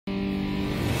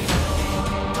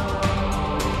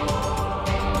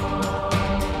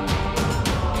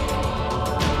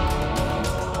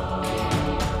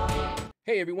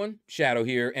everyone, Shadow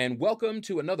here, and welcome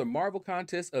to another Marvel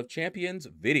Contest of Champions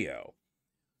video.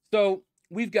 So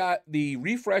we've got the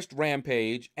refreshed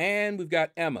Rampage, and we've got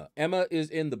Emma. Emma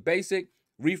is in the basic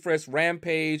refreshed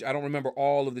Rampage. I don't remember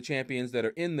all of the champions that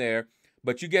are in there,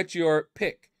 but you get your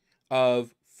pick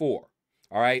of 4.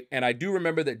 All right, and I do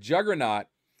remember that Juggernaut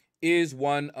is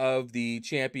one of the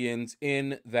champions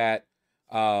in that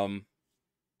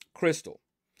crystal.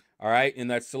 All right, in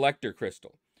that selector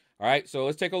crystal. All right, so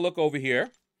let's take a look over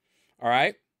here. All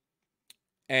right,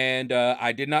 and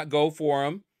I did not go for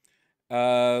him.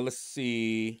 Let's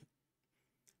see.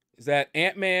 Is that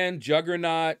Ant-Man,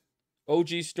 Juggernaut, OG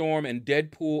Storm, and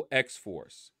Deadpool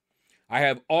X-Force? I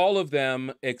have all of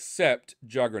them except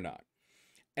Juggernaut.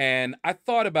 And I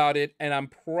thought about it, and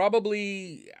I'm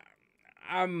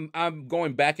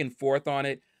going back and forth on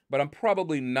it, but I'm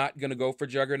probably not going to go for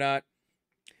Juggernaut.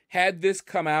 Had this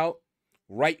come out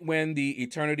right when the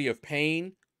Eternity of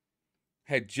Pain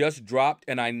had just dropped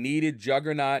and I needed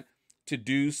Juggernaut to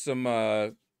do some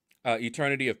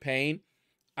Eternity of Pain,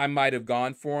 I might have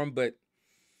gone for him, but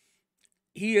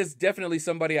he is definitely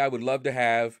somebody I would love to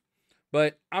have,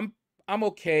 but I'm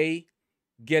okay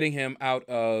getting him out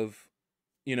of,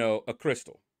 a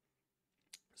crystal.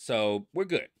 So we're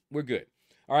good. We're good.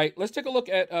 All right, let's take a look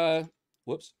at the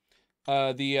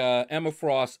Emma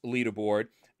Frost leaderboard.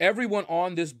 Everyone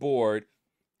on this board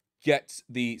gets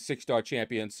the 6-star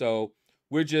champion, so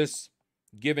we're just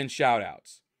giving shout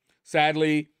outs.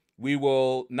 Sadly, we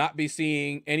will not be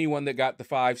seeing anyone that got the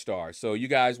 5 stars, so you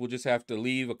guys will just have to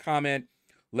leave a comment,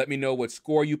 let me know what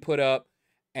score you put up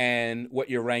and what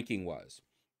your ranking was.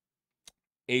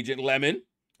 Agent Lemon,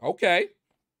 okay.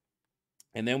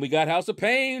 And then we got House of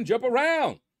Pain, jump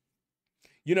around.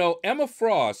 Emma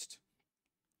Frost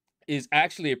is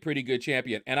actually a pretty good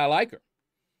champion, and I like her.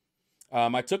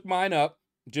 I took mine up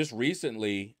just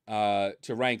recently to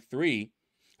rank 3.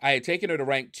 I had taken her to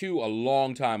rank 2 a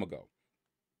long time ago.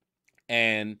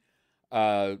 And,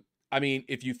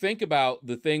 if you think about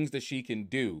the things that she can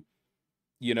do,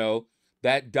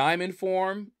 that diamond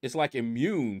form is like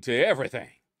immune to everything.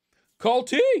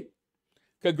 Culty!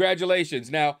 Congratulations.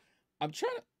 Now,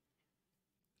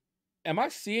 am I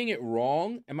seeing it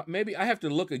wrong? Maybe I have to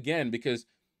look again because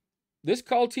this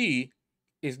Culty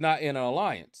is not in an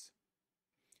alliance.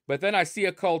 But then I see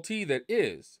a Culty that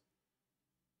is.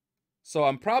 So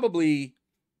I'm probably,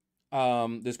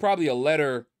 there's probably a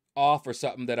letter off or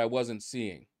something that I wasn't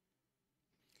seeing.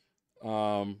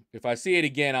 If I see it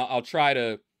again, I'll try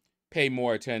to pay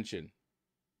more attention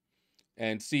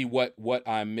and see what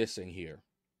I'm missing here.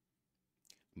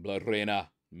 Blood Reina,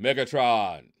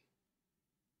 Megatron.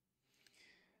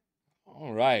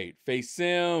 All right, Face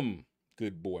Sim,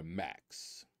 good boy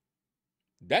Max.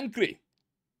 Dankri.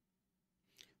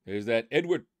 There's that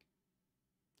Edward.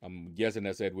 I'm guessing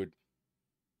that's Edward.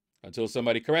 Until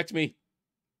somebody corrects me.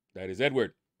 That is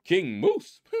Edward. King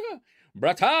Moose.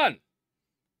 Bratan.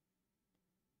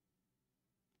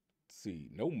 Let's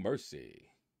see. No Mercy.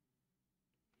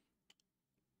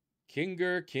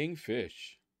 Kinger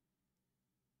Kingfish.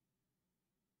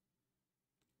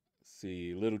 Let's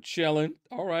see. Little Chillin'.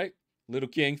 All right. Little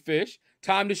Kingfish.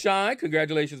 Time to Shine.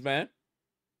 Congratulations, man.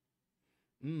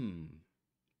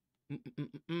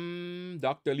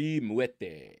 Dr. Lee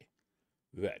Muete.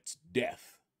 That's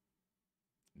death.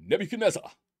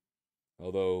 Nebuchadnezzar.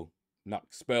 Although not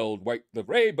spelled white the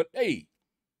ray, but hey,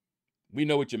 we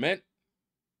know what you meant.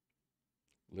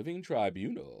 Living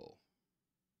Tribunal.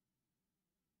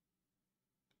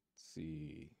 Let's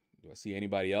see. Do I see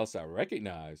anybody else I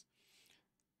recognize?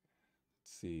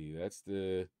 Let's see. That's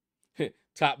the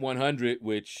top 100,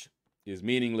 which is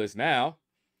meaningless now.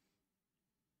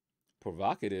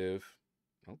 Provocative.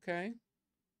 Okay.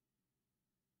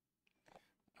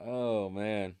 Oh,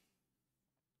 man.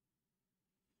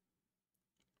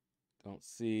 Don't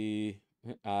see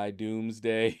I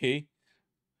Doomsday.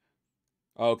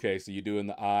 Okay, so you're doing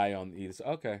the I on either side.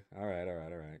 Okay. All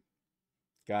right.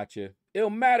 Gotcha.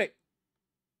 Illmatic.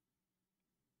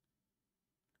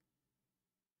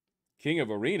 King of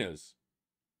Arenas.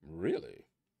 Really?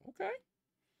 Okay.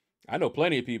 I know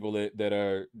plenty of people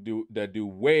that do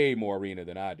way more arena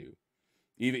than I do.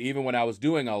 Even when I was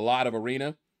doing a lot of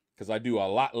arena, because I do a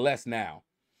lot less now.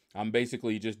 I'm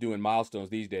basically just doing milestones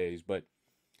these days. But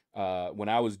when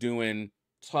I was doing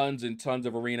tons and tons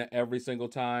of arena every single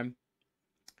time,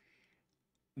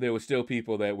 there were still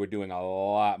people that were doing a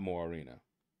lot more arena.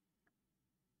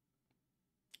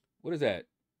 What is that?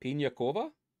 Pina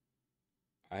Cova?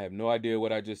 I have no idea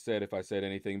what I just said. If I said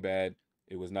anything bad,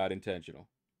 it was not intentional.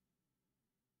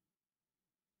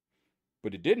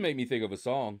 But it did make me think of a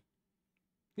song.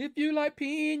 If you like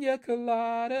pina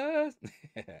coladas.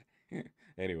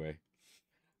 Anyway,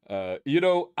 you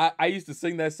know, I used to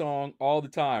sing that song all the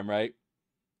time, right?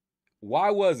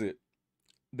 Why was it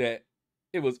that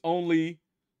it was only,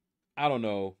 I don't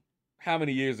know, how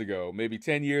many years ago, maybe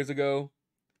 10 years ago,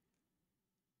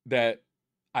 that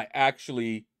I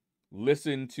actually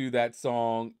listened to that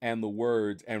song and the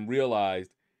words and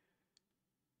realized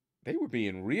they were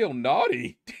being real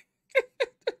naughty.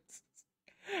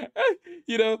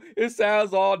 You know, it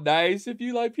sounds all nice if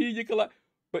you like pina colada.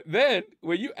 But then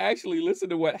when you actually listen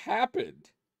to what happened,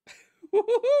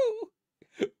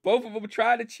 both of them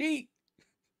tried to cheat,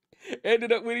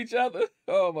 ended up with each other.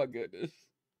 Oh my goodness.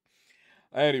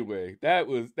 Anyway, that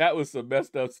was some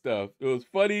messed up stuff. It was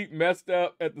funny, messed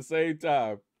up at the same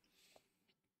time.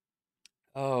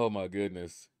 Oh my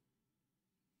goodness.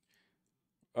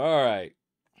 All right.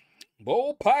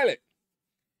 Bold Pilot.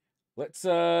 Let's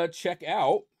check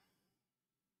out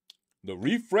the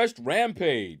refreshed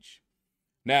Rampage.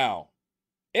 Now,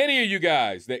 any of you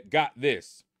guys that got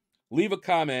this, leave a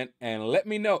comment and let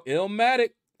me know.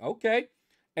 Illmatic, okay.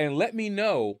 And let me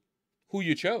know who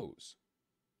you chose.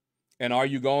 And are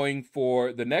you going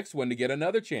for the next one to get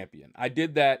another champion? I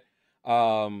did that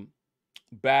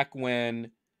back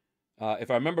when,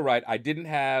 if I remember right, I didn't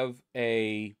have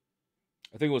I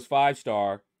think it was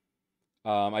 5-star.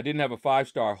 I didn't have a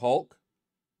 5-star Hulk.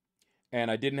 And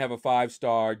I didn't have a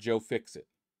 5-star Joe Fixit.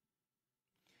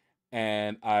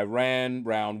 And I ran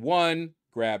round 1,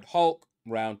 grabbed Hulk.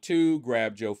 Round 2,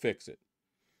 grabbed Joe Fixit.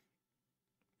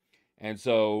 And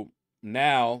so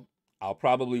now I'll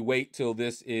probably wait till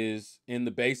this is in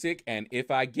the basic. And if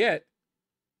I get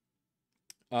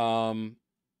Juggernaut,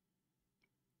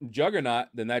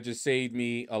 then that just saved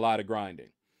me a lot of grinding.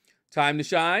 Time to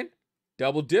shine.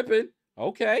 Double dipping.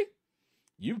 Okay.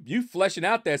 You fleshing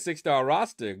out that 6-star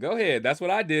roster. Go ahead. That's what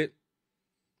I did.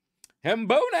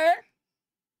 Hembone.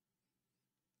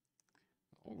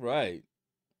 All right.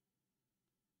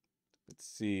 Let's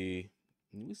see.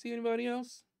 Can we see anybody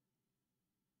else?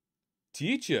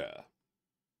 Teacher.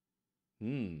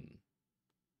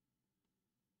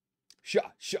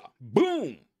 Shot, shot,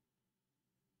 boom.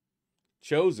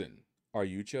 Chosen. Are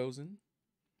you chosen?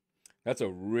 That's a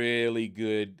really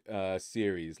good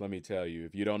series, let me tell you.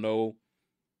 If you don't know,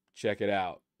 check it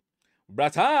out.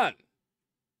 Bratan.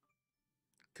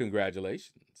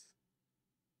 Congratulations.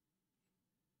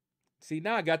 See,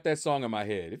 now I got that song in my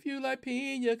head. If you like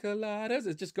pina coladas,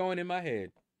 it's just going in my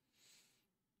head.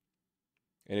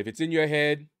 And if it's in your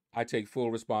head, I take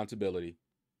full responsibility.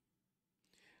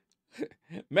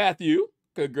 Matthew,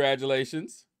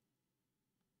 congratulations.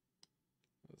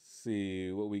 Let's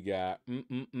see what we got.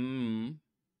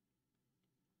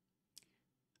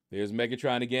 There's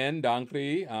Megatron again.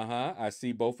 Donkey. I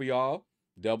see both of y'all.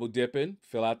 Double dipping.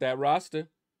 Fill out that roster.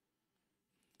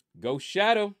 Go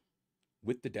Shadow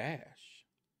with the dash.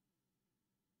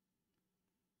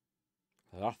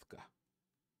 Lafka.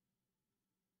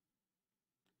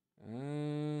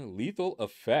 Lethal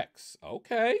effects.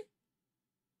 Okay.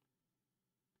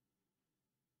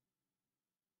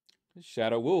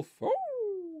 Shadow Wolf.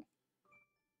 Oh.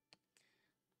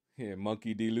 Here,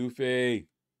 Monkey D. Luffy.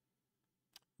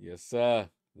 Yes, sir.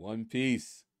 One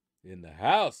Piece in the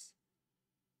house.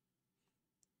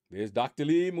 There's Dr.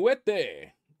 Lee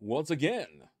Muerte once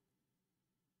again.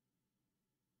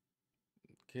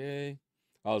 Okay.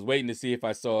 I was waiting to see if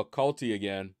I saw Culty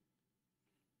again.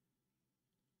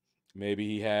 Maybe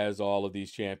he has all of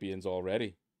these champions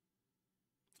already.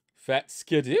 Fat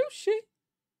Skadooshi.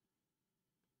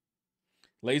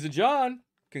 Laser John,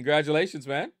 congratulations,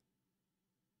 man.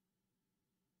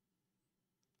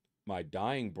 My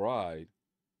Dying Bride.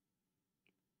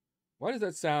 Why does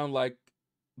that sound like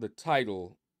the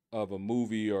title of a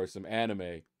movie or some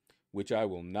anime, which I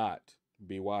will not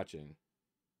be watching?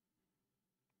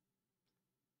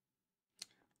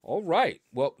 All right.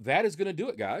 Well, that is going to do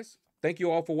it, guys. Thank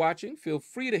you all for watching. Feel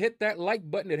free to hit that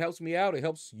like button. It helps me out. It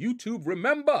helps YouTube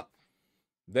remember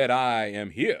that I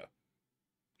am here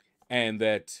and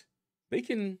that they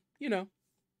can,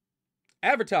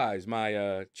 advertise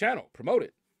my channel, promote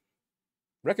it,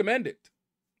 recommend it,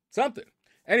 something.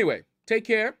 Anyway, take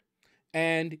care,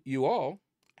 and you all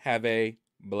have a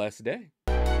blessed day.